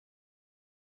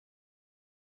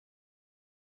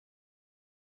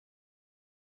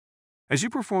As you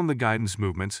perform the guidance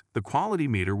movements, the quality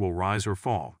meter will rise or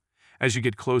fall as you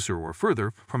get closer or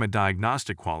further from a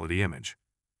diagnostic quality image.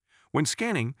 When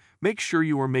scanning, make sure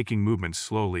you are making movements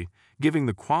slowly, giving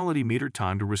the quality meter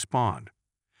time to respond.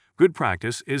 Good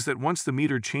practice is that once the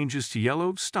meter changes to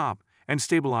yellow, stop and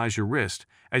stabilize your wrist,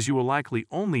 as you will likely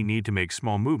only need to make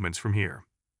small movements from here.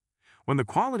 When the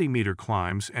quality meter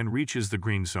climbs and reaches the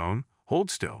green zone,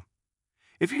 hold still.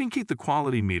 If you can keep the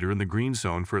quality meter in the green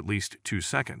zone for at least 2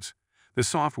 seconds, the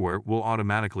software will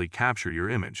automatically capture your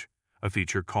image, a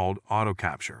feature called auto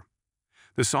capture.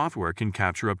 The software can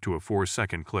capture up to a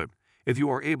 4-second clip if you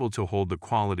are able to hold the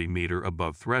quality meter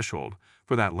above threshold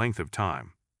for that length of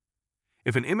time.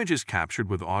 If an image is captured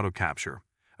with auto capture,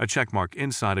 a checkmark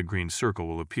inside a green circle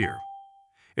will appear.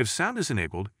 If sound is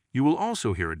enabled, you will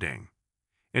also hear a ding.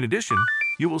 In addition,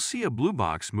 you will see a blue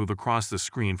box move across the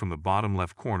screen from the bottom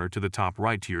left corner to the top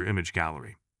right to your image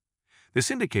gallery. This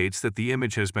indicates that the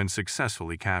image has been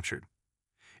successfully captured.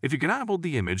 If you cannot hold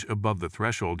the image above the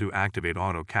threshold to activate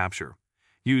auto capture,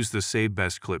 use the Save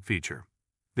Best Clip feature.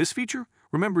 This feature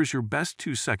remembers your best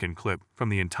 2-second clip from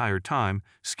the entire time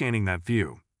scanning that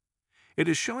view. It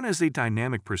is shown as a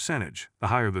dynamic percentage. The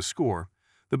higher the score,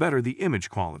 the better the image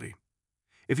quality.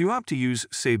 If you opt to use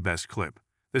Save Best Clip,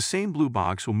 the same blue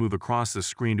box will move across the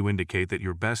screen to indicate that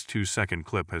your best 2-second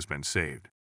clip has been saved.